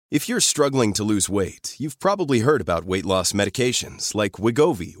If you're struggling to lose weight, you've probably heard about weight loss medications like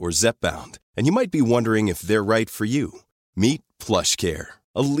Wegovy or Zepbound, and you might be wondering if they're right for you. Meet PlushCare,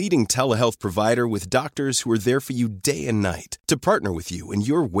 a leading telehealth provider with doctors who are there for you day and night to partner with you in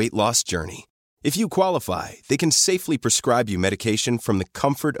your weight loss journey. If you qualify, they can safely prescribe you medication from the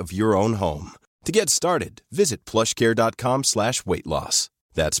comfort of your own home. To get started, visit plushcare.com/weightloss.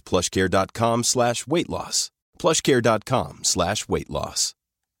 That's plushcare.com/weightloss. plushcare.com/weightloss.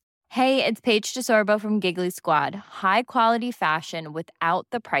 Hey, it's Paige DeSorbo from Giggly Squad. High quality fashion without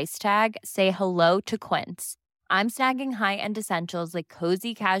the price tag. Say hello to Quince. I'm snagging high-end essentials like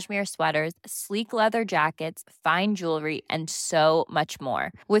cozy cashmere sweaters, sleek leather jackets, fine jewelry, and so much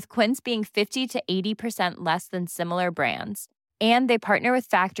more. With Quince being 50 to 80% less than similar brands. And they partner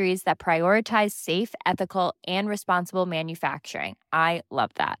with factories that prioritize safe, ethical, and responsible manufacturing. I love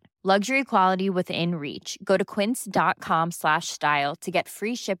that. Luxury quality within reach. Go to quince.com/style to get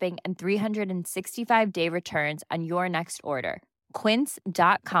free shipping and 365-day returns on your next order.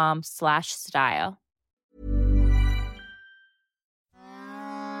 Quince.com/style.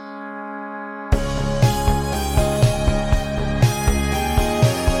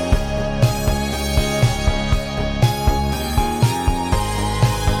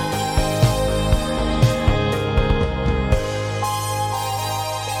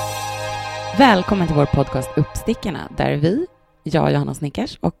 Välkommen till vår podcast Uppstickarna, där vi, jag Johanna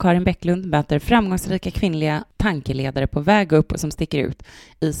Snickers och Karin Bäcklund möter framgångsrika kvinnliga tankeledare på väg upp och som sticker ut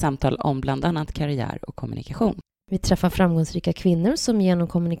i samtal om bland annat karriär och kommunikation. Vi träffar framgångsrika kvinnor som genom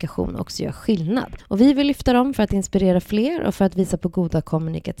kommunikation också gör skillnad. Och vi vill lyfta dem för att inspirera fler och för att visa på goda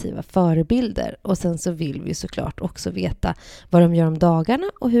kommunikativa förebilder. Och sen så vill vi såklart också veta vad de gör om dagarna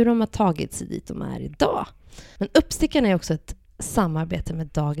och hur de har tagit sig dit de är idag. Men Uppstickarna är också ett samarbete med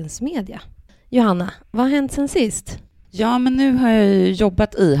Dagens Media. Johanna, vad har hänt sen sist? Ja, men nu har jag ju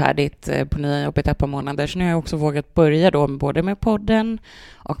jobbat ihärdigt på nya jobbet ett par månader, så nu har jag också vågat börja då både med podden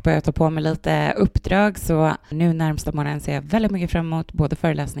och börja ta på mig lite uppdrag. Så nu närmsta månaden ser jag väldigt mycket fram emot både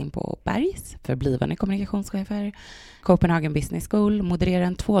föreläsning på Bergs för blivande kommunikationschefer, Copenhagen Business School, moderera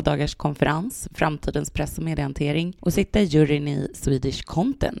en 2-dagars konferens, framtidens press- och mediehantering och sitta i juryn i Swedish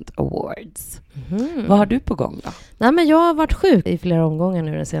Content Awards. Vad har du på gång då? Nej, men jag har varit sjuk i flera omgångar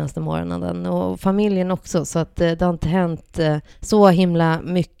nu den senaste månaden och familjen också, så att det har inte hänt så himla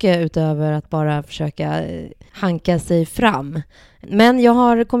mycket utöver att bara försöka hanka sig fram. Men jag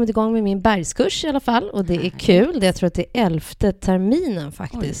har kommit igång med min bergskurs i alla fall och det är kul. Jag tror att det är 11:e terminen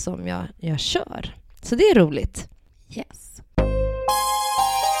faktiskt som jag kör. Så det är roligt. Yes.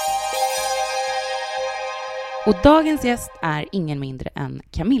 Och dagens gäst är ingen mindre än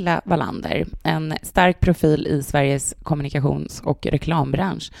Camilla Wallander, en stark profil i Sveriges kommunikations- och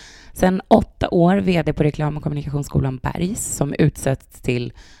reklambransch. Sen 8 år vd på reklam- och kommunikationsskolan Bergs, som utsätts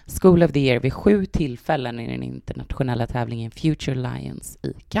till School of the Year vid 7 tillfällen i den internationella tävlingen Future Lions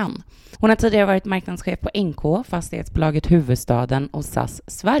i Cannes. Hon har tidigare varit marknadschef på NK, fastighetsbolaget Huvudstaden och SAS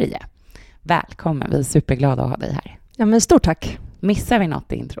Sverige. Välkommen, vi är superglada att ha dig här. Ja, men stort tack. Missar vi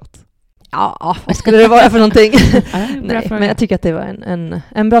något i introt? Ja, vad skulle det vara för någonting? Nej, men jag tycker att det var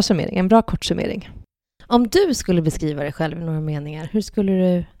en bra summering, en bra kort summering. Om du skulle beskriva dig själv i några meningar, hur skulle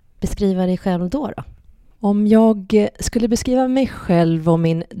du beskriva dig själv då? Om jag skulle beskriva mig själv och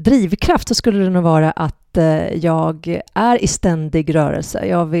min drivkraft så skulle det nog vara att jag är i ständig rörelse.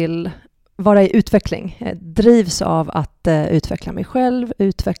 Jag vill vara i utveckling. Jag drivs av att utveckla mig själv,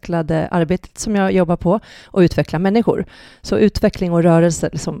 utveckla det arbetet som jag jobbar på och utveckla människor. Så utveckling och rörelse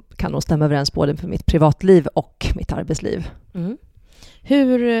liksom kan nog stämma överens både för mitt privatliv och mitt arbetsliv. Mm.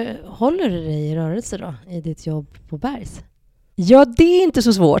 Hur håller du dig i rörelse då i ditt jobb på Bergs? Ja, det är inte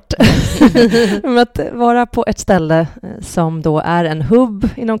så svårt. Att vara på ett ställe som då är en hubb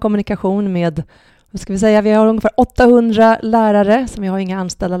inom kommunikation med, vad ska vi säga, vi har ungefär 800 lärare, som vi har inga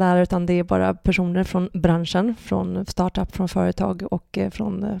anställda lärare utan det är bara personer från branschen, från startup, från företag och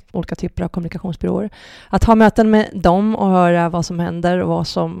från olika typer av kommunikationsbyråer. Att ha möten med dem och höra vad som händer och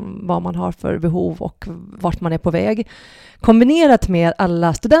vad man har för behov och vart man är på väg. Kombinerat med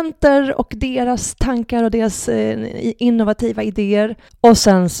alla studenter och deras tankar och deras innovativa idéer. Och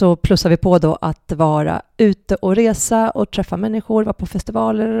sen så plussar vi på då att vara ute och resa och träffa människor, vara på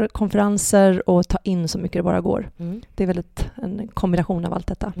festivaler, konferenser och ta in så mycket det bara går. Mm. Det är väl en kombination av allt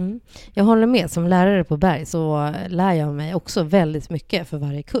detta. Mm. Jag håller med. Som lärare på Berg så lär jag mig också väldigt mycket för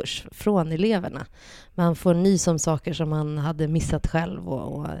varje kurs från eleverna. Man får nys om saker som man hade missat själv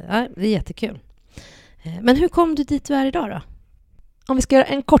och det är jättekul. Men hur kom du dit du är idag då? Om vi ska göra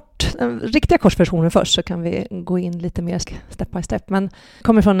en riktiga korsversionen först så kan vi gå in lite mer step by step. Men jag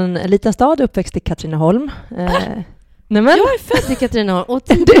kommer från en liten stad, uppväxt i Katrineholm. Nej, men. Jag är född i Katrineholm och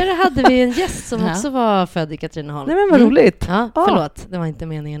tidigare hade vi en gäst som också var född i Katrineholm. Nej, men vad roligt. Ja, förlåt. Det var inte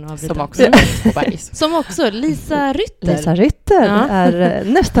meningen att avbryta. Som också är på Bergs. Som också, Lisa Rytter. Lisa Rytter är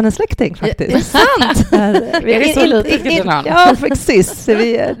nästan en släkting faktiskt. Är det sant? Är det så lite? Ja, precis.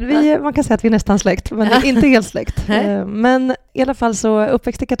 Man kan säga att vi är nästan släkt, men inte helt släkt. Men i alla fall så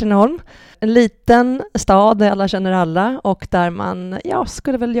uppväxt i Katrineholm. En liten stad där alla känner alla och där man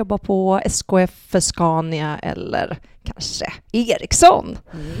skulle väl jobba på SKF, Scania eller kanske Ericsson.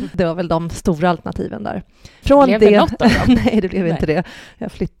 Det var väl de stora alternativen där. Blev det något av dem? Nej, det blev inte det.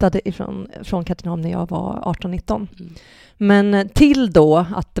 Jag flyttade från Katrineholm när jag var 18-19. Men till då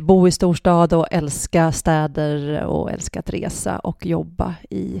att bo i storstad och älska städer och älska att resa och jobba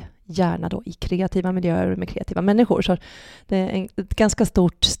gärna då i kreativa miljöer med kreativa människor. Så det är ett ganska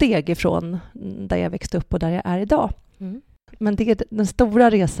stort steg ifrån där jag växte upp och där jag är idag. Mm. Men det är den stora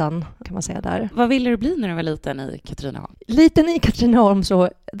resan kan man säga där. Vad ville du bli när du var liten i Katrineholm? Liten i Katrineholm så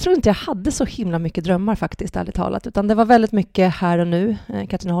jag tror inte jag hade så himla mycket drömmar faktiskt, ärligt talat. Utan det var väldigt mycket här och nu.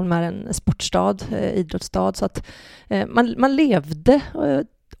 Katrineholm är en sportstad, idrottsstad. Så att man levde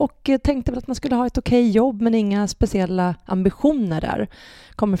och tänkte väl att man skulle ha ett okej jobb men inga speciella ambitioner där.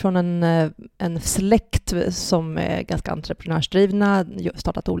 Kommer från en släkt som är ganska entreprenörsdrivna,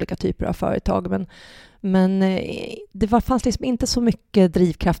 startat olika typer av företag. Men det fanns liksom inte så mycket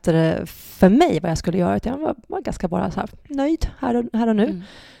drivkrafter för mig vad jag skulle göra. Jag var ganska bara så här nöjd här och nu. Mm.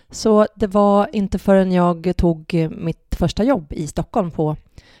 Så det var inte förrän jag tog mitt första jobb i Stockholm på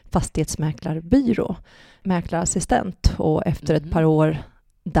fastighetsmäklarbyrå, mäklarassistent, och efter ett par år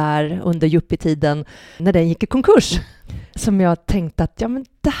där under yuppie-tiden när den gick i konkurs som jag tänkte att men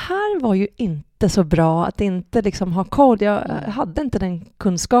det här var ju inte så bra att inte liksom ha koll. Jag hade inte den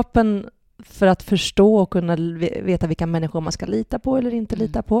kunskapen för att förstå och kunna veta vilka människor man ska lita på eller inte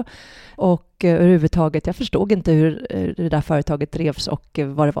lita på. Och överhuvudtaget, jag förstod inte hur det där företaget drevs och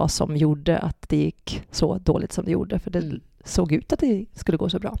vad det var som gjorde att det gick så dåligt som det gjorde. För det såg ut att det skulle gå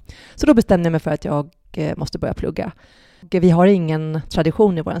så bra. Så då bestämde jag mig för att jag måste börja plugga. Vi har ingen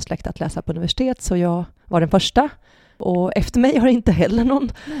tradition i vår släkt att läsa på universitet, så jag var den första. Och efter mig har inte heller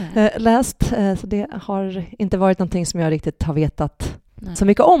någon läst. Så det har inte varit någonting som jag riktigt har vetat så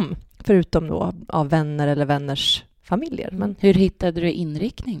mycket om. Förutom då av vänner eller vänners familjer. Men hur hittade du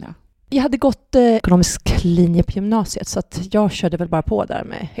inriktning då? Jag hade gått ekonomisk linje på gymnasiet, så att jag körde väl bara på där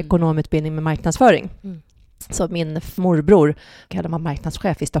med ekonomutbildning med marknadsföring. Så min morbror, kallar man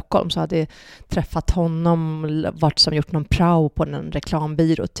marknadschef i Stockholm, så hade jag träffat honom, varit som gjort någon prao på en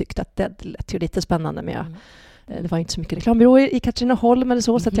reklambyrå och tyckte att det lät ju lite spännande med. Det var inte så mycket reklambyråer i Katrineholm eller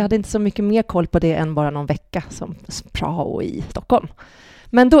så att jag hade inte så mycket mer koll på det än bara någon vecka som prao i Stockholm.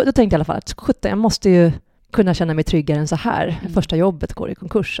 Men då tänkte jag i alla fall att jag måste ju kunna känna mig tryggare än så här. Första jobbet går i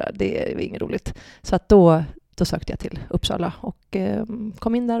konkurs. Det är inget roligt. Så att då sökte jag till Uppsala och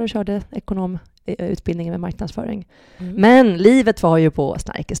kom in där och körde ekonomutbildningen med marknadsföring. Men livet var ju på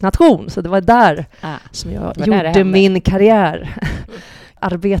Snärkes nation, så det var där som jag gjorde min karriär.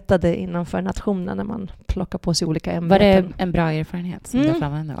 Arbetade innanför nationen när man plockar på sig olika ämbeten. Var det en bra erfarenhet som du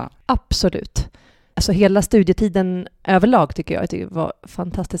framhände? Absolut. Alltså hela studietiden överlag tycker jag att det var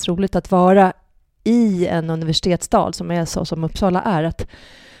fantastiskt roligt att vara i en universitetsstad som är så som Uppsala är. Att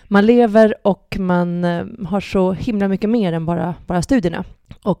man lever och man har så himla mycket mer än bara studierna.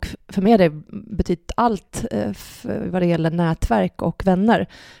 Och för mig har det betytt allt vad det gäller nätverk och vänner.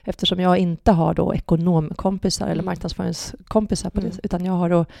 Eftersom jag inte har då ekonomkompisar eller marknadsföringskompisar på det, utan jag har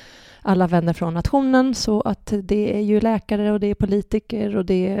då alla vänner från nationen, så att det är ju läkare och det är politiker och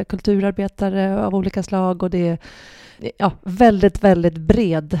det är kulturarbetare av olika slag och det är väldigt, väldigt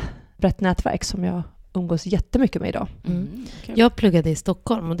brett nätverk som jag umgås jättemycket med idag. Okay. Jag pluggade i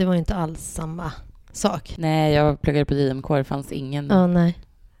Stockholm och det var inte alls samma sak. Nej, jag pluggade på JMK. Det fanns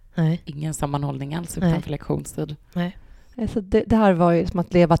ingen sammanhållning alls utanför lektionstid. Nej. Så det här var ju som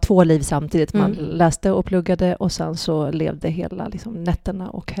att leva två liv samtidigt. Man läste och pluggade och sen så levde hela liksom, nätterna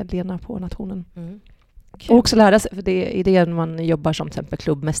och helgerna på nationen. Och också lära sig, för i det när man jobbar som till exempel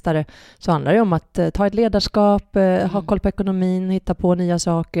klubbmästare så handlar det om att ta ett ledarskap, ha koll på ekonomin, hitta på nya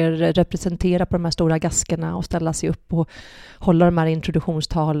saker, representera på de här stora gaskerna och ställa sig upp och hålla de här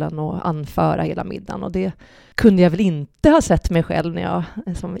introduktionstalen och anföra hela middagen. Och det kunde jag väl inte ha sett mig själv när jag,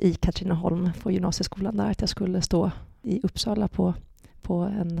 som i Katrineholm på gymnasieskolan där, att jag skulle stå i Uppsala på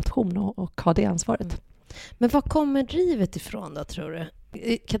en nation och ha det ansvaret. Men var kommer drivet ifrån då, tror du?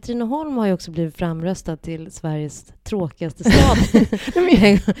 Katrineholm har ju också blivit framröstad till Sveriges tråkigaste stad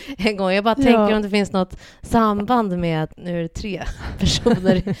en gång. Jag bara tänker om det finns något samband med att nu är det 3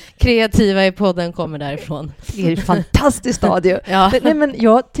 personer kreativa i podden kommer därifrån. Det är ett fantastiskt stad ju. Ja. Nej, men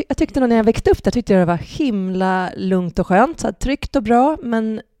jag tyckte nog när jag växte upp, jag tyckte det var himla lugnt och skönt, så här, tryggt och bra,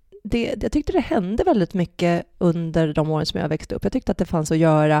 men jag tyckte det hände väldigt mycket under de åren som jag växte upp. Jag tyckte att det fanns att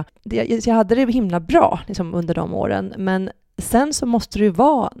göra. Jag hade det himla bra liksom, under de åren, men sen så måste det ju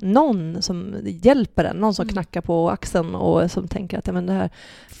vara någon som hjälper en, någon som knackar på axeln och som tänker att men det här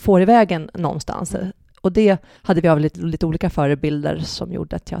får i vägen någonstans. Och det hade vi av lite olika förebilder som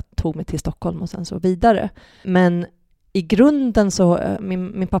gjorde att jag tog mig till Stockholm och sen så vidare. Men i grunden så,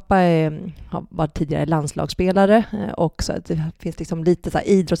 min pappa har varit tidigare landslagsspelare och så det finns liksom lite så här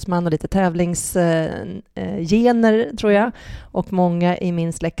idrottsman och lite tävlingsgener tror jag. Och många i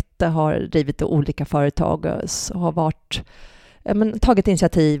min släkt har drivit olika företag och har varit, tagit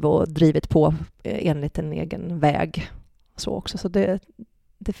initiativ och drivit på enligt en egen väg. Så också. Så det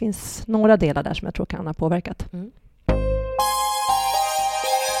finns några delar där som jag tror kan ha påverkat. Mm.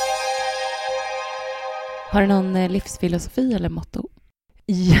 Har du någon livsfilosofi eller motto?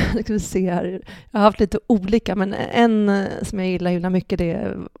 Ja, det ska vi se här. Jag har haft lite olika, men en som jag gillar himla mycket, det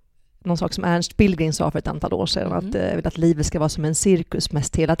är någon sak som Ernst Billgren sa för ett antal år sedan, att jag vill att livet ska vara som en cirkus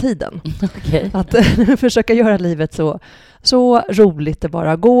mest hela tiden. Okay. Att försöka göra livet så roligt det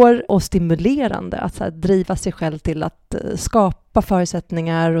bara går och stimulerande, att så här, driva sig själv till att skapa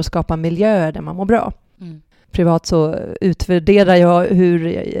förutsättningar och skapa miljöer där man mår bra. Mm. Privat så utvärderar jag hur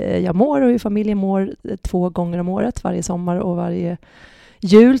jag mår och hur familjen mår 2 gånger om året, varje sommar och varje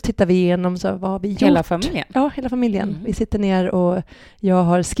jul tittar vi igenom så vad har vi gjort. Hela familjen? Ja, hela familjen. Mm. Vi sitter ner och jag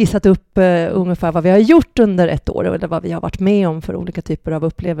har skissat upp ungefär vad vi har gjort under ett år eller vad vi har varit med om för olika typer av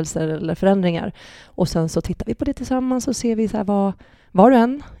upplevelser eller förändringar. Och sen så tittar vi på det tillsammans och ser vi så här vad var och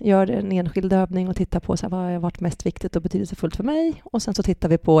en gör en enskild övning och tittar på så här, vad har varit mest viktigt och betydelsefullt för mig. Och sen så tittar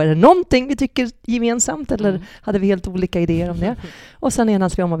vi på, är det någonting vi tycker gemensamt eller hade vi helt olika idéer om det? Och sen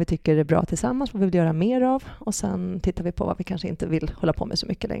enas vi om vad vi tycker är bra tillsammans, vad vi vill göra mer av. Och sen tittar vi på vad vi kanske inte vill hålla på med så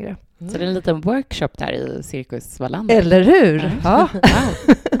mycket längre. Så det är en liten workshop där i Cirkus Wallander. Eller hur? Ja.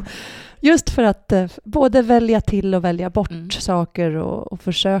 Just för att både välja till och välja bort saker och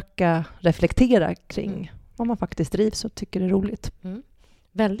försöka reflektera kring vad man faktiskt drivs och tycker är roligt. Mm.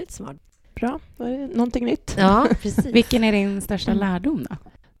 Väldigt smart. Bra. Någonting nytt? Ja, precis. Vilken är din största lärdom då?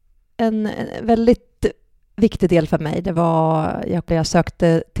 En väldigt viktig del för mig, det var jag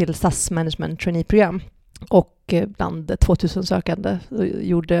sökte till SAS Management Trainee-program och bland 2000 sökande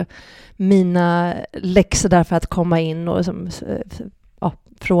gjorde mina läxor där för att komma in och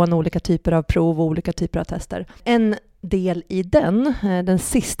från olika typer av prov och olika typer av tester. En del i den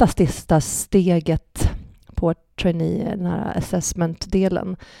sista steget på trainee, den här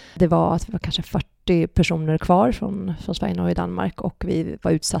assessment-delen, det var att vi var kanske 40 personer kvar från Sverige, Norge och Danmark och vi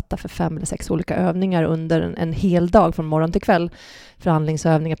var utsatta för 5 eller 6 olika övningar under en hel dag från morgon till kväll.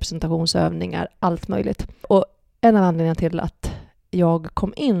 Förhandlingsövningar, presentationsövningar, allt möjligt. Och en av anledningarna till att jag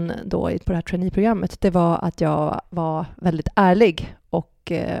kom in då på det här trainee-programmet, det var att jag var väldigt ärlig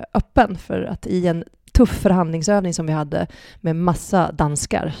och öppen för att i en tuff förhandlingsövning som vi hade med massa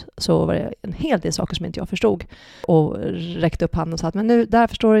danskar så var det en hel del saker som inte jag förstod och räckte upp handen och sa att men nu, där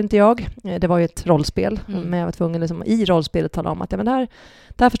förstår inte jag. Det var ju ett rollspel men jag var tvungen liksom, i rollspelet tala om att ja, men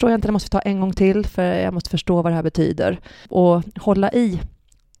där förstår jag inte, det måste vi ta en gång till för jag måste förstå vad det här betyder och hålla i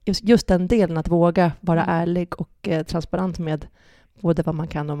just den delen att våga vara ärlig och transparent med både vad man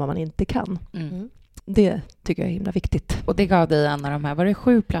kan och vad man inte kan. Det tycker jag är himla viktigt. Och det gav dig en av de här, var det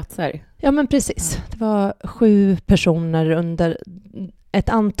 7 platser? Ja men precis. Det var 7 personer under ett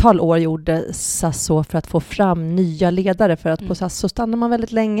antal år gjorde SAS så för att få fram nya ledare. För att på SAS så stannar man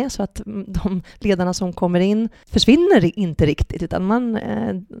väldigt länge så att de ledarna som kommer in försvinner inte riktigt. Utan man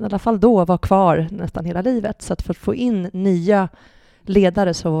i alla fall då var kvar nästan hela livet. Så att för att få in nya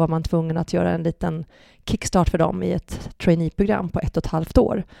ledare så var man tvungen att göra en liten kickstart för dem i ett trainee-program på 1,5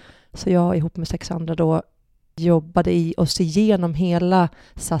 år. Så jag ihop med 6 andra då jobbade i oss igenom hela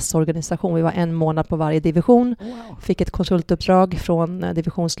SAS-organisation. Vi var 1 månad på varje division. Wow. Fick ett konsultuppdrag från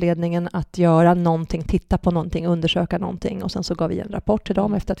divisionsledningen att göra någonting, titta på någonting, undersöka någonting. Och sen så gav vi en rapport till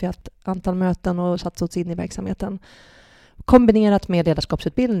dem efter att vi haft ett antal möten och satt oss in i verksamheten. Kombinerat med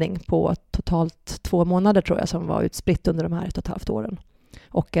ledarskapsutbildning på totalt 2 månader tror jag som var utspritt under de här 1,5 åren.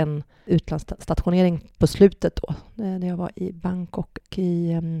 Och en utlandsstationering på slutet då, när jag var i Bangkok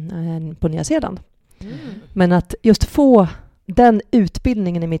på Nya Zeeland. Men att just få den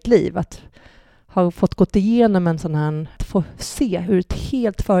utbildningen i mitt liv, att har fått gått igenom en sån här, att få se hur ett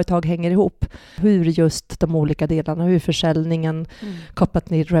helt företag hänger ihop. Hur just de olika delarna, hur försäljningen kopplat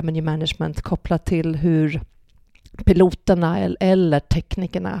till revenue management, kopplat till hur piloterna eller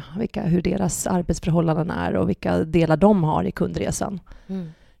teknikerna, hur deras arbetsförhållanden är och vilka delar de har i kundresan.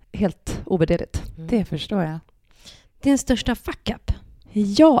 Helt ovärderligt. Det förstår jag. Din största fuck-up?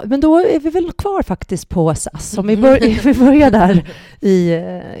 Ja, men då är vi väl kvar faktiskt på SAS. Om vi börjar där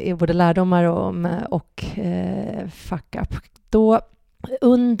i både lärdomar och fuck-up. Då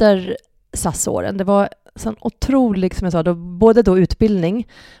under SAS-åren, det var sån otrolig, som jag sa, både då utbildning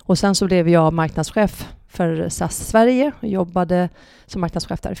och sen så blev jag marknadschef för SAS Sverige och jobbade som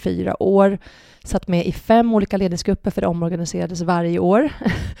marknadschef där i 4 år. Satt med i 5 olika ledningsgrupper för det omorganiserades varje år.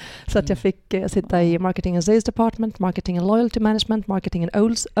 Så att jag fick sitta i Marketing and Sales Department, Marketing and Loyalty Management, Marketing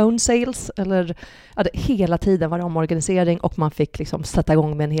and Own Sales. Hela tiden var det omorganisering och man fick liksom sätta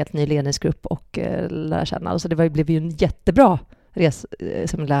igång med en helt ny ledningsgrupp och lära känna. Så det blev ju en jättebra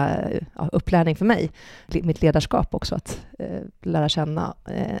upplärning för mig. Mitt ledarskap också, att lära känna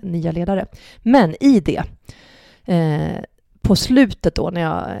nya ledare. Men i det, på slutet då, när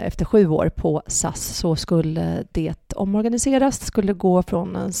jag efter 7 år på SAS, så skulle det omorganiseras. Skulle gå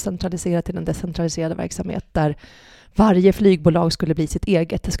från en centraliserad till en decentraliserad verksamhet där varje flygbolag skulle bli sitt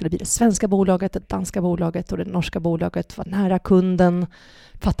eget. Det skulle bli det svenska bolaget, det danska bolaget och det norska bolaget. Var nära kunden,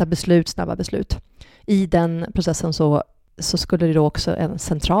 fatta beslut, snabba beslut. I den processen så skulle det då också en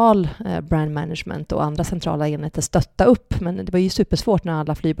central brand management och andra centrala enheter stötta upp. Men det var ju supersvårt när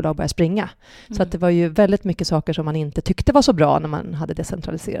alla flygbolag började springa. Så att det var ju väldigt mycket saker som man inte tyckte var så bra när man hade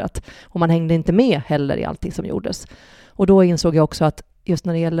decentraliserat. Och man hängde inte med heller i allting som gjordes. Och då insåg jag också att just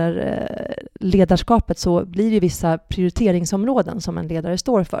när det gäller ledarskapet så blir det vissa prioriteringsområden som en ledare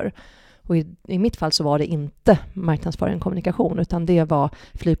står för. Och i mitt fall så var det inte marknadsföring och kommunikation, utan det var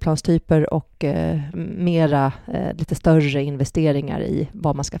flygplanstyper och mera lite större investeringar i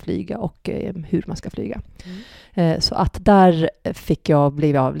vad man ska flyga och hur man ska flyga. Så att där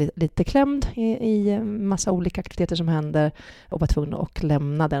blev jag lite klämd i massa olika aktiviteter som hände och var tvungen att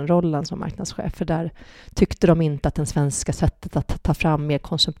lämna den rollen som marknadschef. För där tyckte de inte att det svenska sättet att ta fram mer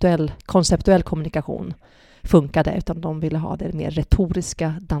konceptuell kommunikation funkade, utan de ville ha det mer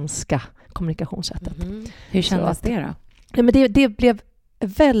retoriska danska kommunikationssättet. Hur kändes det då? Ja, men det blev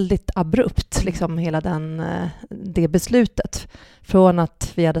väldigt abrupt, liksom hela det beslutet. Från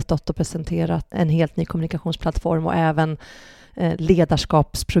att vi hade stått och presenterat en helt ny kommunikationsplattform och även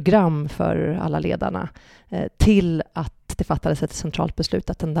ledarskapsprogram för alla ledarna, till att det fattades ett centralt beslut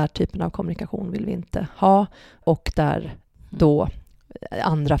att den där typen av kommunikation vill vi inte ha, och där då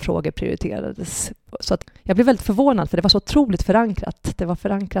andra frågor prioriterades. Så att jag blev väldigt förvånad, för det var så otroligt förankrat. Det var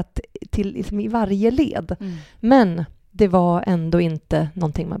förankrat till liksom i varje led. Men det var ändå inte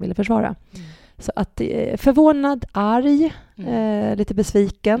någonting man ville försvara. Så att förvånad, arg, lite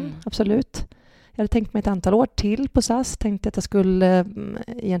besviken, absolut. Jag hade tänkt mig ett antal år till på SAS. Tänkte att jag skulle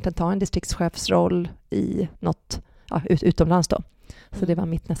egentligen ta en distriktschefsroll i något utomlands då. Så det var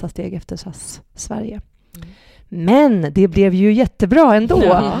mitt nästa steg efter SAS Sverige. Men det blev ju jättebra ändå,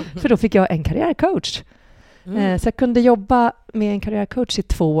 för då fick jag en karriärcoach. Så jag kunde jobba med en karriärcoach i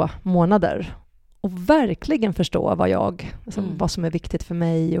 2 månader och verkligen förstå vad som är viktigt för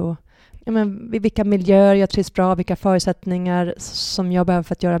mig och vilka miljöer jag trivs bra, vilka förutsättningar som jag behöver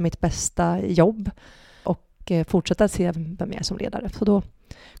för att göra mitt bästa jobb och fortsätta se vem jag är som ledare. Så då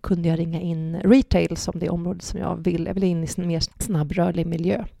kunde jag ringa in retail som det område som jag ville in i en mer snabbrörlig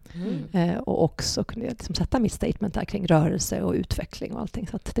miljö. Och också kunde jag liksom sätta mitt statement där kring rörelse och utveckling och allting.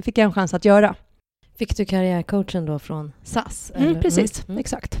 Så att det fick jag en chans att göra. Fick du karriärcoachen då från SAS? Precis,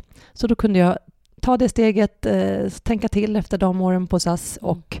 exakt. Så då kunde jag ta det steget, tänka till efter de åren på SAS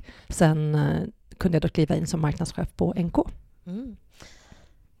och sen kunde jag då kliva in som marknadschef på NK.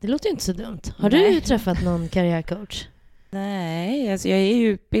 Det låter inte så dumt. Har du träffat någon karriärcoach? Nej, alltså jag är ju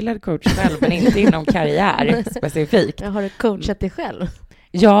utbildad coach själv, men inte inom karriär specifikt. Har du coachat dig själv?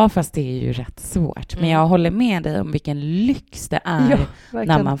 Ja, fast det är ju rätt svårt. Men jag håller med dig om vilken lyx det är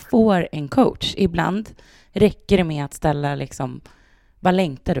när man får en coach. Ibland räcker det med att ställa liksom, vad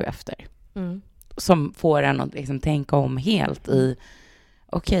längtar du efter? Som får en att liksom tänka om helt i,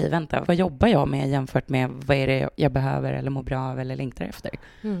 okej, vänta, vad jobbar jag med jämfört med vad är det jag behöver eller mår bra av eller längtar efter,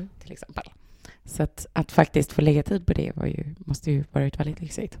 till exempel. Så att faktiskt få lägga tid på det måste ju varit väldigt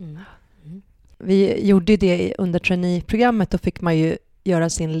lyxigt. Vi gjorde det under trainee-programmet, då fick man ju göra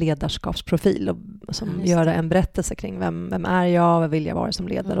sin ledarskapsprofil och göra en berättelse kring vem är jag, vad vill jag vara som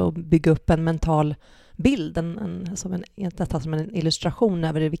ledare och bygga upp en mental bild, som en illustration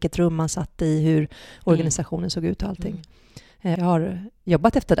över vilket rum man satt i, hur organisationen såg ut och allting. Jag har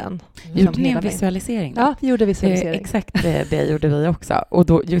jobbat efter den. Gjorde ni en visualisering? Ja, vi gjorde visualisering. Exakt det gjorde vi också. Och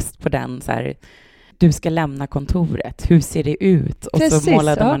då just på den så här, du ska lämna kontoret. Hur ser det ut? Och precis, så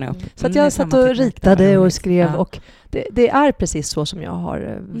målade man upp. Så att jag satt och ritade och skrev. Ja. Och det är precis så som jag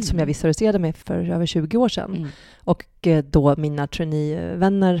har, som jag visualiserade med för över 20 år sedan. Och då mina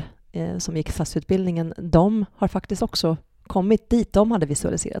trainee-vänner som gick SAS-utbildningen, de har faktiskt också kommit dit. De hade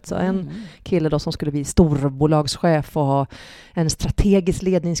visualiserat. Så en kille då som skulle bli storbolagschef och ha en strategisk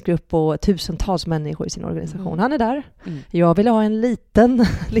ledningsgrupp och tusentals människor i sin organisation. Han är där. Jag ville ha en liten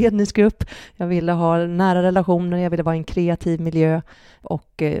ledningsgrupp. Jag ville ha nära relationer. Jag ville vara i en kreativ miljö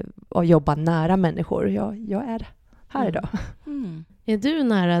och jobba nära människor. Jag är här idag. Är du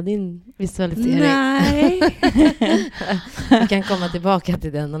nära din visualisering? Nej. Vi kan komma tillbaka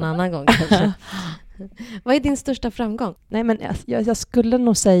till den någon annan gång kanske. Vad är din största framgång? Nej, men jag skulle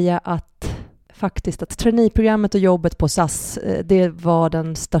nog säga att traineeprogrammet och jobbet på SAS, det var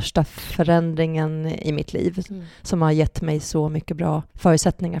den största förändringen i mitt liv som har gett mig så mycket bra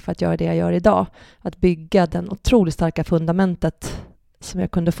förutsättningar för att göra det jag gör idag. Att bygga den otroligt starka fundamentet som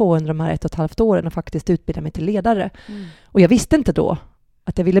jag kunde få under de här 1,5 åren och faktiskt utbilda mig till ledare. Och jag visste inte då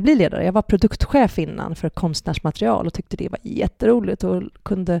att jag ville bli ledare. Jag var produktchef innan för konstnärsmaterial och tyckte det var jätteroligt och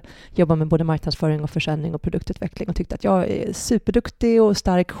kunde jobba med både marknadsföring och försäljning och produktutveckling och tyckte att jag är superduktig och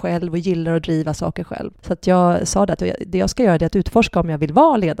stark själv och gillar att driva saker själv. Så att jag sa att det jag ska göra är att utforska om jag vill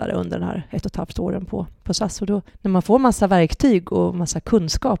vara ledare under den här 1,5 åren på SAS. Och då när man får massa verktyg och massa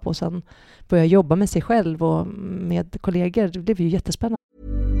kunskap och sen börja jobba med sig själv och med kollegor, det blev ju jättespännande.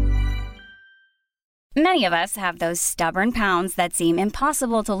 Many of us have those stubborn pounds that seem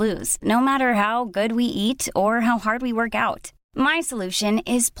impossible to lose, no matter how good we eat or how hard we work out. My solution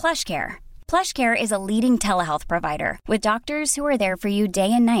is PlushCare. PlushCare is a leading telehealth provider with doctors who are there for you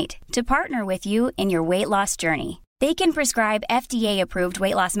day and night to partner with you in your weight loss journey. They can prescribe FDA-approved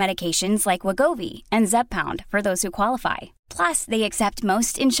weight loss medications like Wegovy and Zepbound for those who qualify. Plus, they accept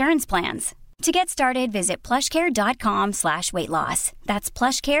most insurance plans. To get started, visit plushcare.com/weightloss. That's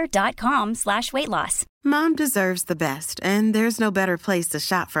plushcare.com/weightloss. Mom deserves the best, and there's no better place to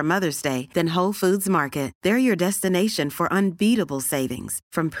shop for Mother's Day than Whole Foods Market. They're your destination for unbeatable savings,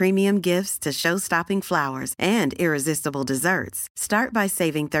 from premium gifts to show-stopping flowers and irresistible desserts. Start by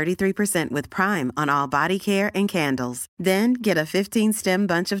saving 33% with Prime on all body care and candles. Then get a 15-stem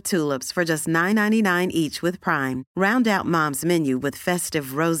bunch of tulips for just $9.99 each with Prime. Round out Mom's menu with festive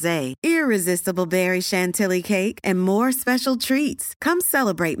rosé, irresistible berry chantilly cake, and more special treats. Come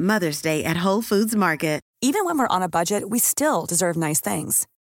celebrate Mother's Day at Whole Foods Market. Even when we're on a budget, we still deserve nice things.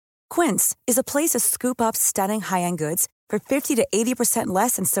 Quince is a place to scoop up stunning high-end goods for 50 to 80%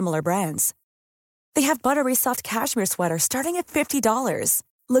 less than similar brands. They have buttery soft cashmere sweaters starting at $50,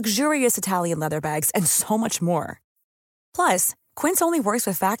 luxurious Italian leather bags, and so much more. Plus, Quince only works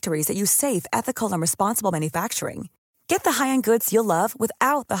with factories that use safe, ethical, and responsible manufacturing. Get the high-end goods you'll love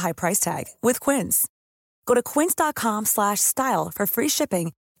without the high price tag with Quince. Go to quince.com/style for free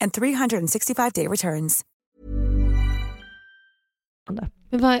shipping and 365-day returns.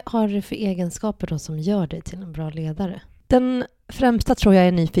 Men vad har du för egenskaper då som gör dig till en bra ledare? Den främsta tror jag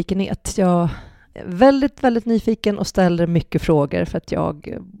är nyfikenhet. Jag är väldigt, väldigt nyfiken och ställer mycket frågor för att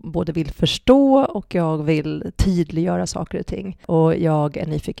jag både vill förstå och jag vill tydliggöra saker och ting. Och jag är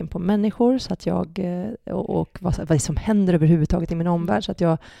nyfiken på människor så att och vad som händer överhuvudtaget i min omvärld. Så att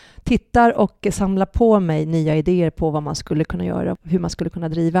jag tittar och samlar på mig nya idéer på vad man skulle kunna göra, hur man skulle kunna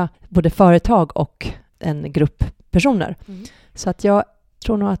driva både företag och en grupp personer. Så att jag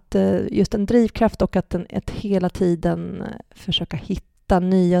tror nog att just en drivkraft och att hela tiden försöka hitta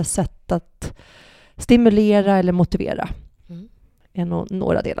nya sätt att stimulera eller motivera är nog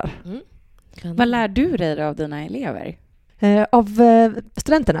några delar. Vad lär du dig av dina elever? Av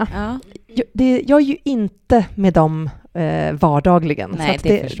studenterna? Ja. Jag är ju inte med dem vardagligen. Nej, så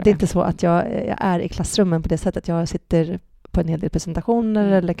det är inte så att jag är i klassrummen på det sättet. Jag sitter på en hel del presentationer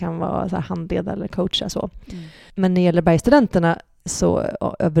eller kan vara så här handledare eller coacha. Så. Men när det gäller bergsstudenterna så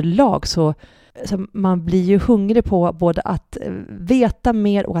överlag så man blir ju hungrig på både att veta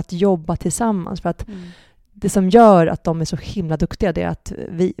mer och att jobba tillsammans. För att det som gör att de är så himla duktiga det är att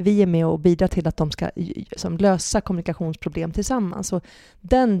vi är med och bidrar till att de ska lösa kommunikationsproblem tillsammans. Och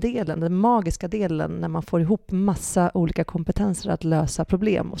den delen, den magiska delen när man får ihop massa olika kompetenser att lösa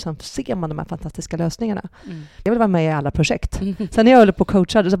problem och sen ser man de här fantastiska lösningarna. Jag vill vara med i alla projekt. Sen när jag håller på att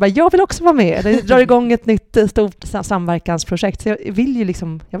coacha så bara, jag vill också vara med. Det drar igång ett nytt stort samverkansprojekt. Så jag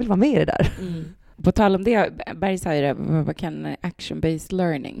vill vara med i det där. På tal om det, Berg säger vad kan action-based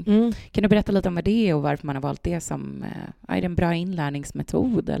learning? Kan du berätta lite om vad det är och varför man har valt det som är det en bra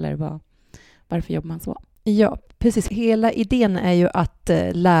inlärningsmetod eller varför jobbar man så? Ja, precis. Hela idén är ju att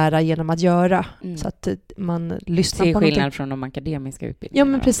lära genom att göra. Så att man lyssnar på skillnad någonting. från de akademiska utbildningarna.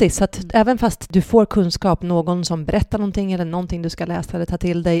 Ja, men precis. Så att även fast du får kunskap, någon som berättar någonting eller någonting du ska läsa eller ta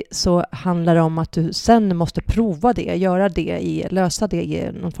till dig, så handlar det om att du sen måste prova det, göra det, lösa det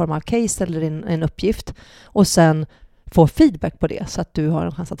i någon form av case eller en uppgift. Och sen få feedback på det så att du har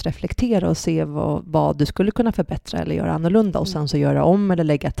en chans att reflektera och se vad du skulle kunna förbättra eller göra annorlunda och sen så göra om eller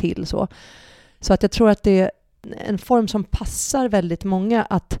lägga till. Så att jag tror att det är en form som passar väldigt många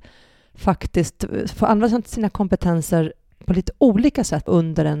att faktiskt få använda sina kompetenser på lite olika sätt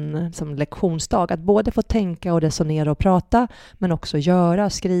under en som lektionsdag. Att både få tänka och resonera och prata, men också göra,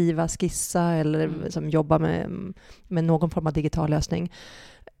 skriva, skissa eller som jobba med någon form av digital lösning.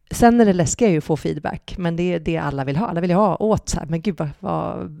 Sen är det läskiga ju att få feedback, men det är det alla vill ha. Alla vill ju ha åt så här, men gud,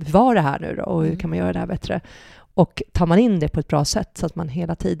 vad var det här nu då? Och hur kan man göra det här bättre? Och tar man in det på ett bra sätt så att man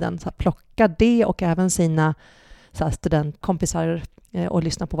hela tiden så här, plockar det och även sina så här, studentkompisar och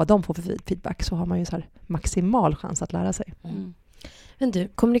lyssnar på vad de får för feedback, så har man ju så här maximal chans att lära sig. Men du,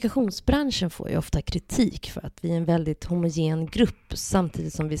 kommunikationsbranschen får ju ofta kritik för att vi är en väldigt homogen grupp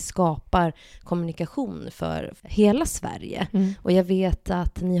samtidigt som vi skapar kommunikation för hela Sverige. Och jag vet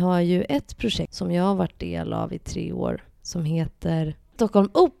att ni har ju ett projekt som jag har varit del av i 3 år som heter Stockholm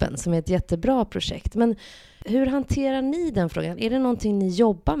Open, som är ett jättebra projekt. Men hur hanterar ni den frågan? Är det någonting ni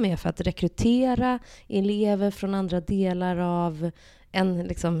jobbar med för att rekrytera elever från andra delar av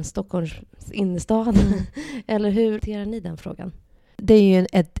liksom Stockholms innerstad? Eller hur hanterar ni den frågan? Det är ju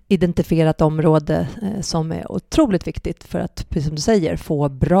ett identifierat område som är otroligt viktigt för att, precis som du säger, få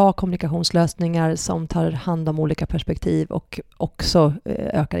bra kommunikationslösningar som tar hand om olika perspektiv och också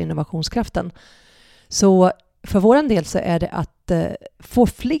ökar innovationskraften. Så för vår del så är det att få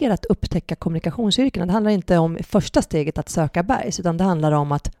fler att upptäcka kommunikationsyrken. Det handlar inte om första steget att söka bergs, utan det handlar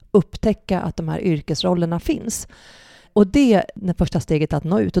om att upptäcka att de här yrkesrollerna finns. Och det är det första steget att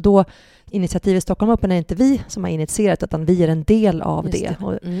nå ut. Och då, initiativet Stockholm Open är inte vi som har initierat, utan vi är en del av det.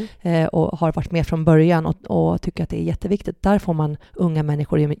 Och har varit med från början och tycker att det är jätteviktigt. Där får man unga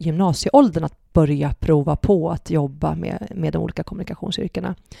människor i gymnasieåldern att börja prova på att jobba med de olika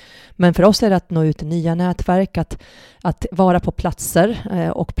kommunikationsyrkena. Men för oss är det att nå ut i nya nätverk, att vara på platser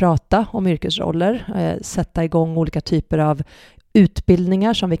och prata om yrkesroller, sätta igång olika typer av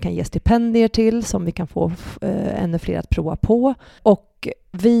utbildningar som vi kan ge stipendier till, som vi kan få ännu fler att prova på. Och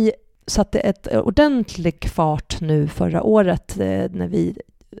vi satte ett ordentlig fart nu förra året när vi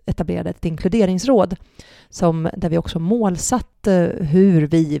etablerade ett inkluderingsråd där vi också målsatte hur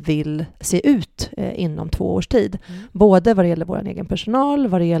vi vill se ut inom 2 års tid. Både vad det gäller vår egen personal,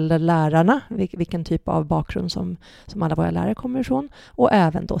 vad det gäller lärarna, vilken typ av bakgrund som alla våra lärare kommer ifrån, och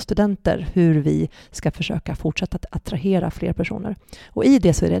även då studenter, hur vi ska försöka fortsätta att attrahera fler personer. Och i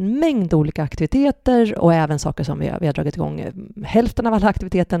det så är det en mängd olika aktiviteter och även saker som vi har dragit igång hälften av alla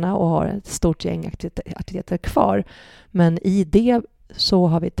aktiviteterna och har ett stort gäng aktiviteter kvar. Men i det så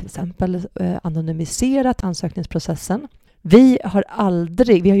har vi till exempel anonymiserat ansökningsprocessen. Vi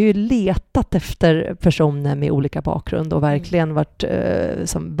har ju letat efter personer med olika bakgrund och verkligen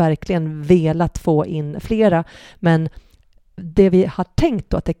verkligen velat få in flera. Men det vi har tänkt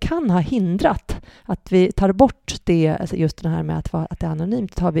då att det kan ha hindrat att vi tar bort det, alltså just det här med att det är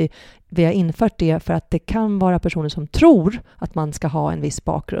anonymt, vi har infört det för att det kan vara personer som tror att man ska ha en viss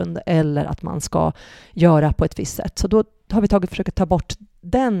bakgrund eller att man ska göra på ett visst sätt. Så då har vi försökt ta bort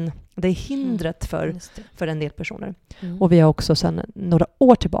det hindret för en del personer. Och vi har också sedan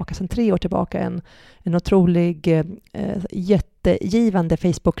 3 år tillbaka en otrolig jättegivande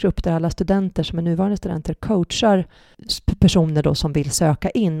Facebookgrupp där alla studenter som är nuvarande studenter coachar personer då som vill söka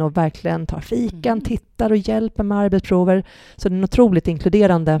in och verkligen tar fikan, tittar och hjälper med arbetsprover. Så det är en otroligt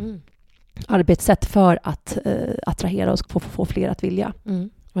inkluderande arbetssätt för att attrahera och få fler att vilja.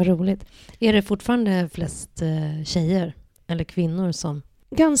 Vad roligt. Är det fortfarande flest tjejer eller kvinnor som...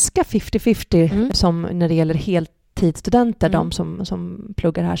 Ganska 50-50 som när det gäller heltidsstudenter, de som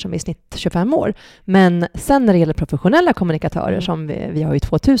pluggar här som är i snitt 25 år. Men sen när det gäller professionella kommunikatörer som vi har ju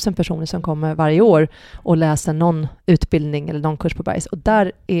 2000 personer som kommer varje år och läser någon utbildning eller någon kurs på Bergs. Och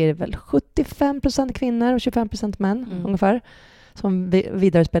där är det väl 75% kvinnor och 25% män ungefär som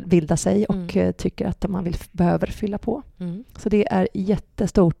vidareutbildar sig och tycker att man behöver fylla på. Så det är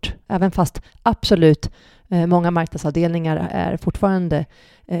jättestort, även fast absolut många marknadsavdelningar är fortfarande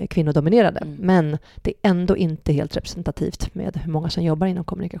kvinnodominerade. Men det är ändå inte helt representativt med hur många som jobbar inom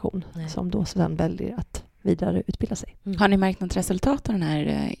kommunikation som då sedan väljer att vidareutbilda sig. Har ni märkt något resultat av den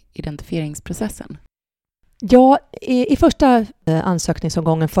här identifieringsprocessen? Ja, i första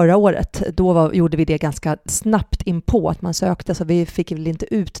ansökningsomgången förra året, då gjorde vi det ganska snabbt in på att man sökte, så vi fick väl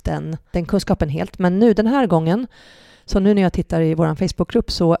inte ut den kunskapen helt. Men nu den här gången, så nu när jag tittar i vår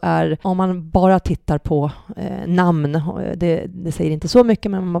Facebookgrupp, så om man bara tittar på namn, det säger inte så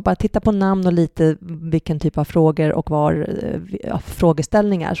mycket, men om man bara tittar på namn och lite vilken typ av frågor och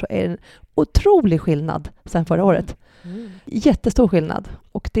frågeställningar, så är det en otrolig skillnad sedan förra året. Jättestor skillnad.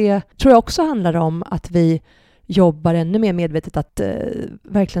 Och det tror jag också handlar om att vi jobbar ännu mer medvetet att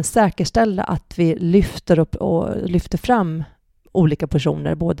verkligen säkerställa att vi lyfter upp och lyfter fram olika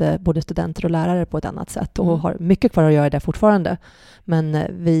personer, både studenter och lärare på ett annat sätt, och har mycket kvar att göra där fortfarande. Men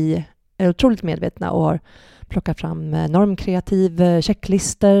vi är otroligt medvetna och har plockat fram normkreativ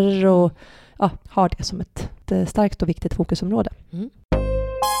checklister och har det som ett starkt och viktigt fokusområde.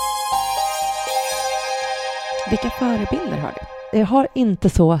 Vilka förebilder har du? Jag har inte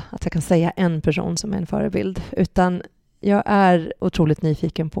så att jag kan säga en person som är en förebild, utan jag är otroligt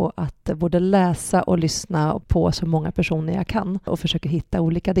nyfiken på att både läsa och lyssna på så många personer jag kan och försöker hitta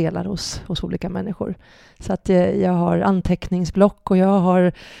olika delar hos olika människor. Så att jag har anteckningsblock och jag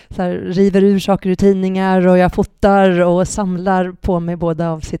har river ur saker i tidningar och jag fotar och samlar på mig både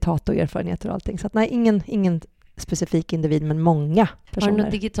av citat och erfarenheter och allting. Så att nej, ingen specifik individ, men många personer. Har du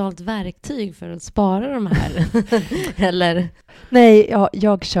något digitalt verktyg för att spara de här? Eller? Nej,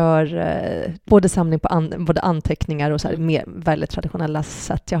 jag kör både samling på både anteckningar och så här mer väldigt traditionella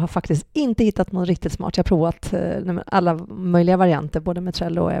sätt. Jag har faktiskt inte hittat något riktigt smart. Jag har provat alla möjliga varianter, både med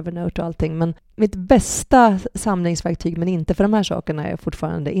Trello och Evernote och allting. Men mitt bästa samlingsverktyg, men inte för de här sakerna, är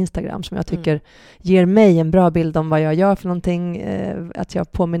fortfarande Instagram, som jag tycker ger mig en bra bild om vad jag gör för någonting. Att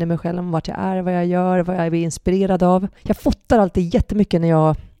jag påminner mig själv om vart jag är, vad jag gör, vad jag blir inspirerad av. Jag fotar alltid jättemycket när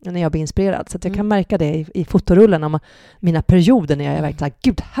jag blir inspirerad. Så att jag kan märka det i fotorullen om mina perioder när jag är verkligen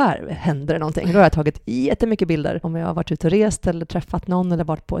gud, här händer det någonting. Då har jag tagit jättemycket bilder. Om jag har varit ute och rest eller träffat någon eller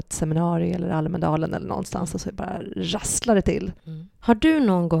varit på ett seminarium eller Almedalen eller någonstans, och så bara rasslar det till. Har du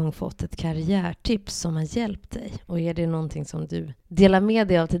någon gång fått ett karriärtips som har hjälpt dig? Och är det någonting som du delar med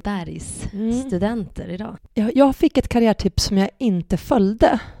dig av till Bergs studenter idag? Jag fick ett karriärtips som jag inte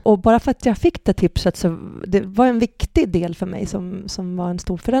följde. Och bara för att jag fick det tipset, så det var en viktig del för mig som var en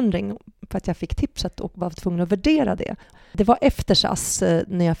stor förändring, för att jag fick tipset och var tvungen att värdera det. Det var efter SAS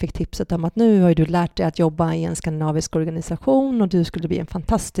när jag fick tipset om att nu har du lärt dig att jobba i en skandinavisk organisation och du skulle bli en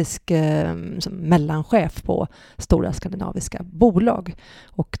fantastisk mellanchef på stora skandinaviska bolag.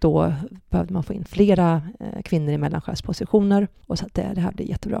 Och då behövde man få in flera kvinnor i mellanchefspositioner, och så att det här blir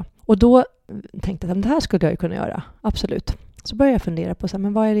jättebra. Och då tänkte jag att det här skulle jag kunna göra, absolut. Så började jag fundera på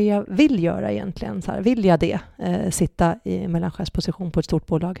men vad är det jag vill göra egentligen? Vill jag det? Sitta i mellanchefsposition på ett stort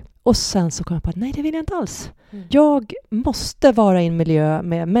bolag? Och sen så kom jag på att nej, det vill jag inte alls. Jag måste vara i en miljö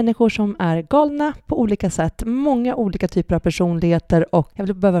med människor som är galna på olika sätt. Många olika typer av personligheter, och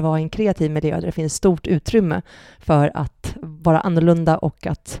jag behöver vara i en kreativ miljö där det finns stort utrymme för att vara annorlunda och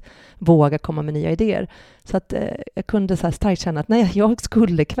att våga komma med nya idéer. Så att jag kunde så här starkt känna att nej, jag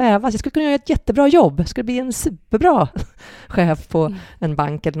skulle kvävas. Jag skulle kunna göra ett jättebra jobb. Jag skulle bli en superbra chef på en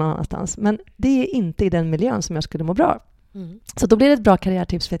bank eller någon annanstans. Men det är inte i den miljön som jag skulle må bra. Så då blir det ett bra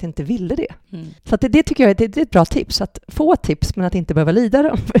karriärtips för att jag inte ville det. Så att det tycker jag är ett bra tips. Att få tips men att inte behöva lida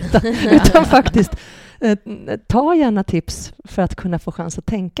dem. Utan faktiskt ta gärna tips för att kunna få chans att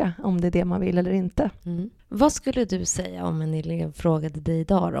tänka om det är det man vill eller inte. Vad skulle du säga om en elev frågade dig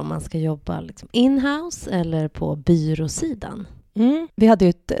idag om man ska jobba liksom in-house eller på byråsidan? Vi hade ju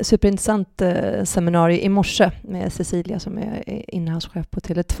ett superintressant seminarium i morse med Cecilia som är in-house-chef på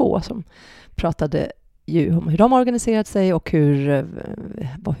Tele2, som pratade ju om hur de har organiserat sig och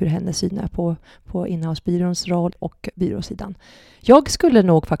hur hennes syn är på inhouse-byråns roll och byråsidan. Jag skulle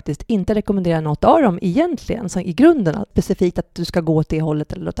nog faktiskt inte rekommendera något av dem egentligen, så i grunden specifikt att du ska gå åt det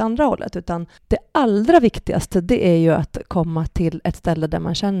hållet eller åt andra hållet, utan det allra viktigaste, det är ju att komma till ett ställe där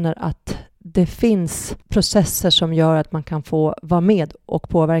man känner att det finns processer som gör att man kan få vara med och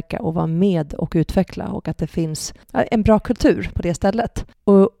påverka och vara med och utveckla, och att det finns en bra kultur på det stället.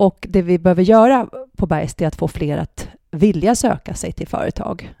 Och det vi behöver göra på Bergs är att få fler att vilja söka sig till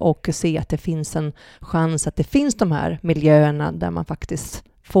företag och se att det finns en chans att det finns de här miljöerna där man faktiskt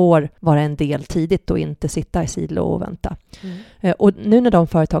får vara en del tidigt och inte sitta i silo och vänta. Och nu när de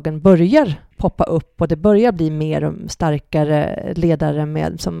företagen börjar poppa upp och det börjar bli mer och starkare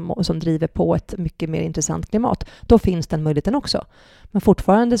ledare som driver på ett mycket mer intressant klimat, då finns den möjligheten också. Men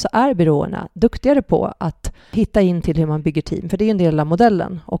fortfarande så är byråerna duktigare på att hitta in till hur man bygger team, för det är en del av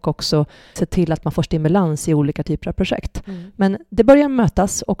modellen, och också se till att man får stimulans i olika typer av projekt. Men det börjar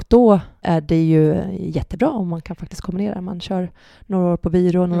mötas, och då är det ju jättebra om man kan faktiskt kombinera. Man kör några år på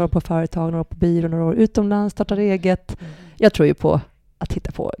byrå, några år på företag, några år på byrå, några år utomlands, startar eget. Jag tror ju på att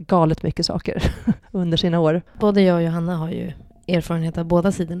hitta på galet mycket saker under sina år. Både jag och Johanna har ju erfarenhet av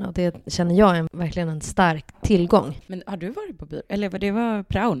båda sidorna, och det känner jag är verkligen en stark tillgång. Men har du varit på byrå? Eller det var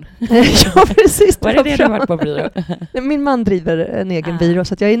praon? Ja, precis. Var det du varit på byrå? Min man driver en egen byrå,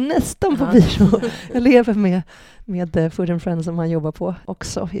 så att jag är nästan på byrå. Jag lever med Food and Friends som han jobbar på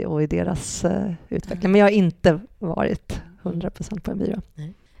också, och i deras utveckling. Men jag har inte varit 100% på en byrå.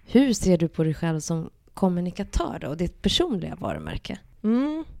 Nej. Hur ser du på dig själv som kommunikatör då, och ditt personliga varumärke?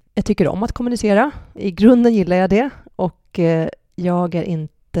 Jag tycker om att kommunicera. I grunden gillar jag det, och jag är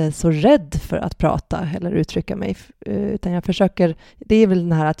inte så rädd för att prata eller uttrycka mig, utan jag försöker, det är väl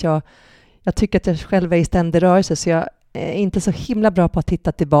den här att jag tycker att jag själv är i ständig rörelse, så jag är inte så himla bra på att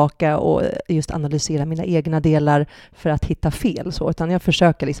titta tillbaka och just analysera mina egna delar för att hitta fel, utan jag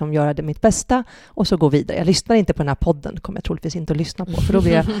försöker liksom göra det mitt bästa och så gå vidare. Jag lyssnar inte på den här podden, kommer jag troligtvis inte att lyssna på, för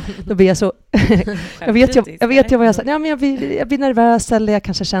då blir jag så jag vet vad jag säger. Ja, men jag blir nervös, eller jag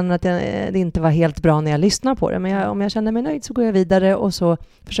kanske känner att det inte var helt bra när jag lyssnar på det, men om jag känner mig nöjd så går jag vidare, och så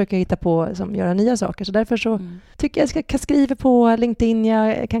försöker jag hitta på göra nya saker. Så därför så tycker jag kan skriva på LinkedIn,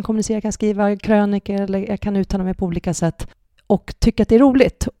 jag kan kommunicera, jag kan skriva krönikor, eller jag kan uttala mig på olika sätt. Och tycker att det är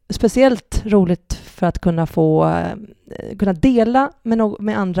roligt. Speciellt roligt för att kunna dela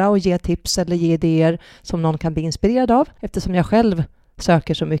med andra och ge tips eller ge idéer som någon kan bli inspirerad av. Eftersom jag själv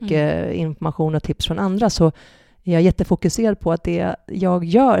söker så mycket information och tips från andra, så är jag jättefokuserad på att det jag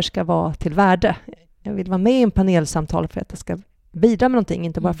gör ska vara till värde. Jag vill vara med i en panelsamtal för att jag ska bidra med någonting,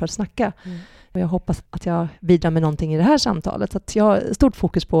 inte bara för att snacka. Och jag hoppas att jag bidrar med någonting i det här samtalet. Så att jag har stort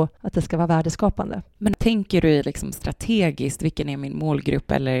fokus på att det ska vara värdeskapande. Men tänker du liksom strategiskt, vilken är min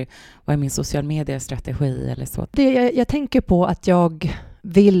målgrupp, eller vad är min social media-strategi eller så? Jag tänker på att jag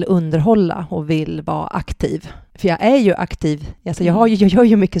vill underhålla och vill vara aktiv. För jag är ju aktiv. Alltså jag gör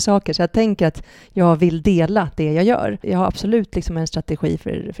ju mycket saker, så jag tänker att jag vill dela det jag gör. Jag har absolut liksom en strategi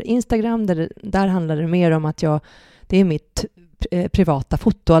för Instagram. Där handlar det mer om att det är mitt privata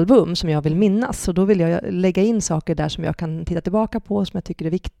fotoalbum som jag vill minnas, och då vill jag lägga in saker där som jag kan titta tillbaka på, som jag tycker är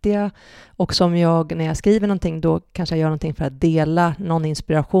viktiga, och som jag, när jag skriver någonting, då kanske jag gör någonting för att dela någon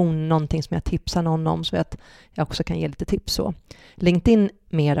inspiration, någonting som jag tipsar någon om, så att jag också kan ge lite tips. Så LinkedIn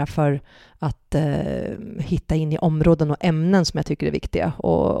mera för att hitta in i områden och ämnen som jag tycker är viktiga,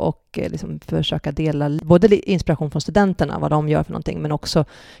 och liksom försöka dela både inspiration från studenterna, vad de gör för någonting, men också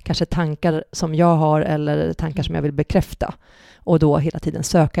kanske tankar som jag har eller tankar som jag vill bekräfta, och då hela tiden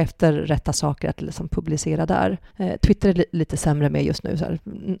söka efter rätta saker att liksom publicera där. Twitter är lite sämre med just nu. Så här,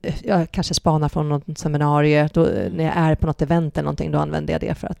 jag kanske spanar från något seminarium, när jag är på något event eller någonting, då använder jag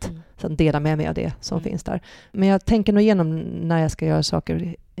det för att dela med mig av det som finns där. Men jag tänker nog igenom när jag ska göra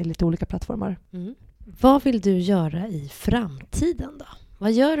saker i lite olika plattformar. Vad vill du göra i framtiden då?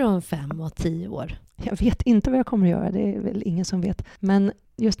 Vad gör du om 5 och 10 år? Jag vet inte vad jag kommer att göra, det är väl ingen som vet. Men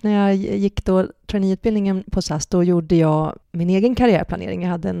just när jag gick då traineeutbildningen på SAS, då gjorde jag min egen karriärplanering. Jag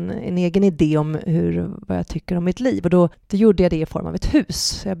hade en egen idé om vad jag tycker om mitt liv, och då gjorde jag det i form av ett hus.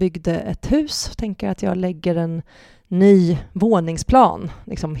 Så jag byggde ett hus och tänker att jag lägger en ny våningsplan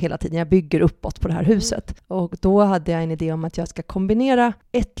liksom hela tiden. Jag bygger uppåt på det här huset. Och då hade jag en idé om att jag ska kombinera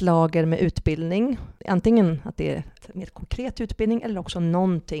ett lager med utbildning. Antingen att det är mer konkret utbildning, eller också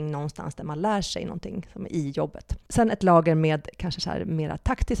någonting någonstans där man lär sig någonting som är i jobbet. Sen ett lager med kanske så här mera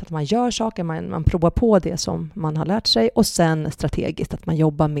taktiskt, att man gör saker, man provar på det som man har lärt sig, och sen strategiskt, att man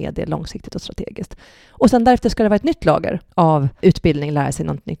jobbar med det långsiktigt och strategiskt. Och sen därefter ska det vara ett nytt lager av utbildning, lära sig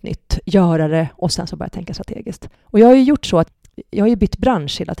något nytt, göra det, och sen så börja tänka strategiskt. Och jag har ju gjort så att jag har ju bytt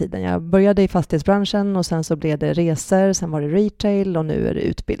bransch hela tiden. Jag började i fastighetsbranschen, och sen så blev det resor, sen var det retail, och nu är det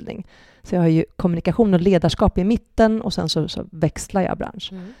utbildning. Så jag har ju kommunikation och ledarskap i mitten, och sen så växlar jag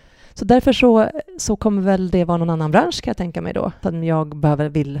bransch. Så därför så kommer väl det vara någon annan bransch, kan jag tänka mig då, som jag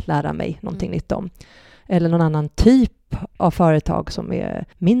vill lära mig någonting nytt om. Eller någon annan typ av företag som är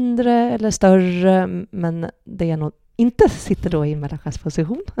mindre eller större, men det är nog inte sitter då i en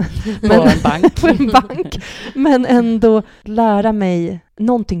mellanchefsposition på en bank, men ändå lära mig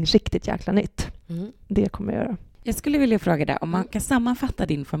någonting riktigt jäkla nytt. Det kommer jag göra. Jag skulle vilja fråga dig, om man kan sammanfatta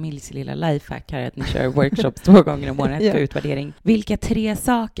din familjs lilla lifehack här, att ni kör workshops 2 gånger om året för utvärdering. Vilka 3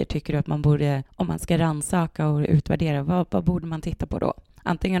 saker tycker du att man borde, om man ska rannsaka och utvärdera, vad borde man titta på då?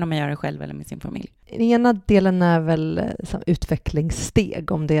 Antingen om man gör det själv eller med sin familj. Den ena delen är väl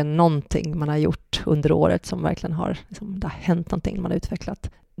utvecklingssteg, om det är någonting man har gjort under året som verkligen har, det har hänt någonting man har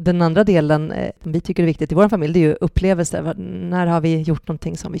utvecklat. Den andra delen, som vi tycker är viktigt i vår familj, det är ju upplevelser. När har vi gjort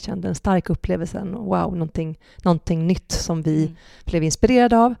någonting som vi kände en stark upplevelse? Wow, någonting nytt som vi blev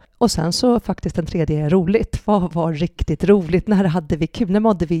inspirerade av. Och sen så faktiskt den tredje är roligt. Vad var riktigt roligt? När hade vi kul? När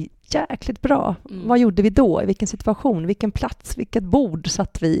mådde vi jäkligt bra? Vad gjorde vi då? I vilken situation? Vilken plats? Vilket bord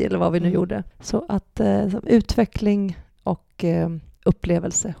satt vi? Eller vad vi nu gjorde. Så att utveckling och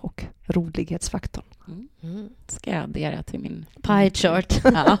upplevelse och rolighetsfaktorn. Ska jag addera till min pie chart.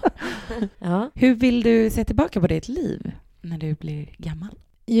 Ja. Ja. Hur vill du se tillbaka på ditt liv när du blir gammal?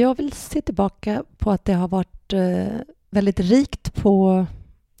 Jag vill se tillbaka på att det har varit väldigt rikt på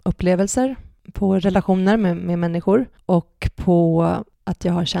upplevelser, på relationer med människor och på att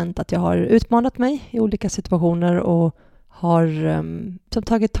jag har känt att jag har utmanat mig i olika situationer och har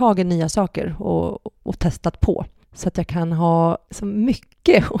tagit tag i nya saker och testat på. Så att jag kan ha så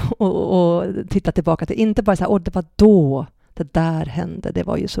mycket och titta tillbaka till. Inte bara så här, det var då det där hände, det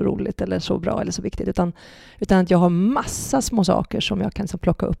var ju så roligt eller så bra eller så viktigt. Utan att jag har massa små saker som jag kan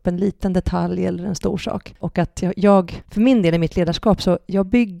plocka upp, en liten detalj eller en stor sak. Och att jag för min del i mitt ledarskap, så jag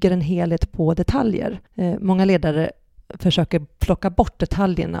bygger en helhet på detaljer. Många ledare försöker plocka bort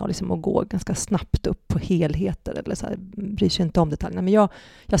detaljerna och gå ganska snabbt upp på helheter eller så här, bryr sig inte om detaljerna. Men jag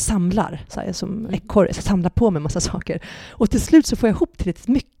samlar så här, som ekorre, jag ska samla på mig massa saker. Och till slut så får jag ihop tillräckligt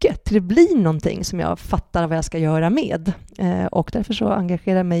mycket till det blir någonting som jag fattar vad jag ska göra med. Och därför så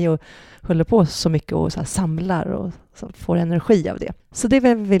engagerar jag mig och håller på så mycket och så här, samlar och så får energi av det. Så det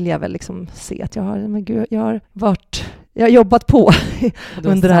vill jag väl se att jag har jobbat på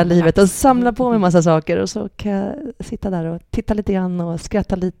under det här livet och samlat på mig en massa saker, och så kan jag sitta där och titta lite grann och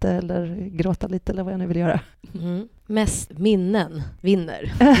skratta lite eller gråta lite eller vad jag nu vill göra. Mest minnen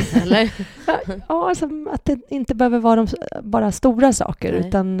vinner, eller? Ja, att det inte behöver vara bara stora saker. Nej.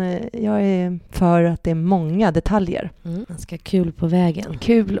 Utan jag är för att det är många detaljer. Man ska ha kul på vägen.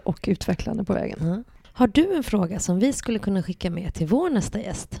 Kul och utvecklande på vägen. Har du en fråga som vi skulle kunna skicka med till vår nästa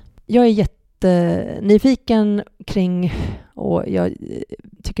gäst? Jag är nyfiken kring, och jag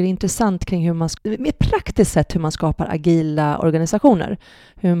tycker det är intressant kring hur man, med praktiskt sätt, hur man skapar agila organisationer.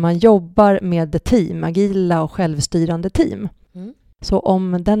 Hur man jobbar med team, agila och självstyrande team. Så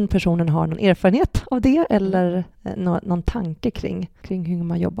om den personen har någon erfarenhet av det eller någon tanke kring hur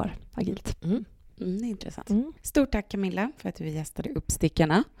man jobbar agilt. Det är intressant. Stort tack Camilla för att du gästade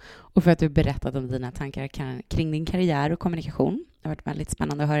Uppstickarna och för att du berättade om dina tankar kring din karriär och kommunikation. Det har varit väldigt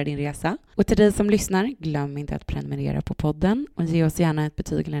spännande att höra din resa. Och till dig som lyssnar, glöm inte att prenumerera på podden och ge oss gärna ett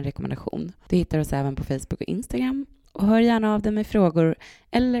betyg eller en rekommendation. Du hittar oss även på Facebook och Instagram. Och hör gärna av dig med frågor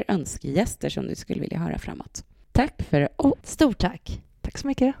eller önskegäster som du skulle vilja höra framåt. Tack för oss. Stort tack. Tack så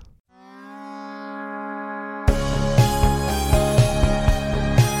mycket.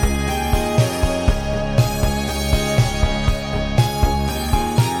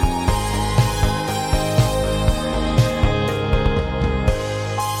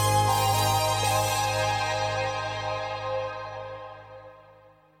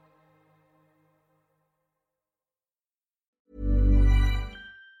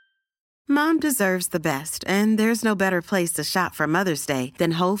 Mom deserves the best, and there's no better place to shop for Mother's Day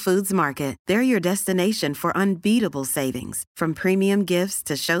than Whole Foods Market. They're your destination for unbeatable savings, from premium gifts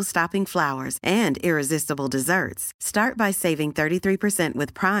to show-stopping flowers and irresistible desserts. Start by saving 33%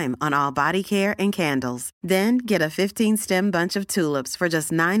 with Prime on all body care and candles. Then get a 15-stem bunch of tulips for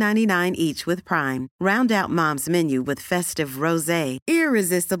just $9.99 each with Prime. Round out Mom's menu with festive rosé,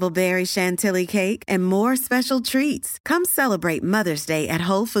 irresistible berry chantilly cake, and more special treats. Come celebrate Mother's Day at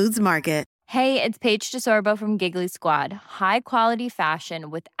Whole Foods Market. Hey, it's Paige DeSorbo from Giggly Squad. High quality fashion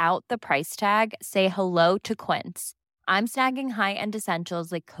without the price tag. Say hello to Quince. I'm snagging high-end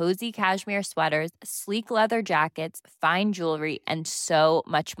essentials like cozy cashmere sweaters, sleek leather jackets, fine jewelry, and so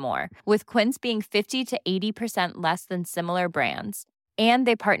much more. With Quince being 50 to 80% less than similar brands. And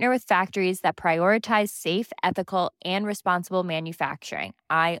they partner with factories that prioritize safe, ethical, and responsible manufacturing.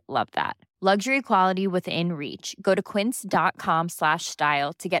 I love that. Luxury quality within reach. Go to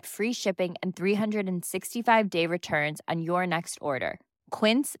quince.com/style to get free shipping and 365-day returns on your next order.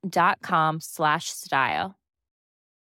 Quince.com/style.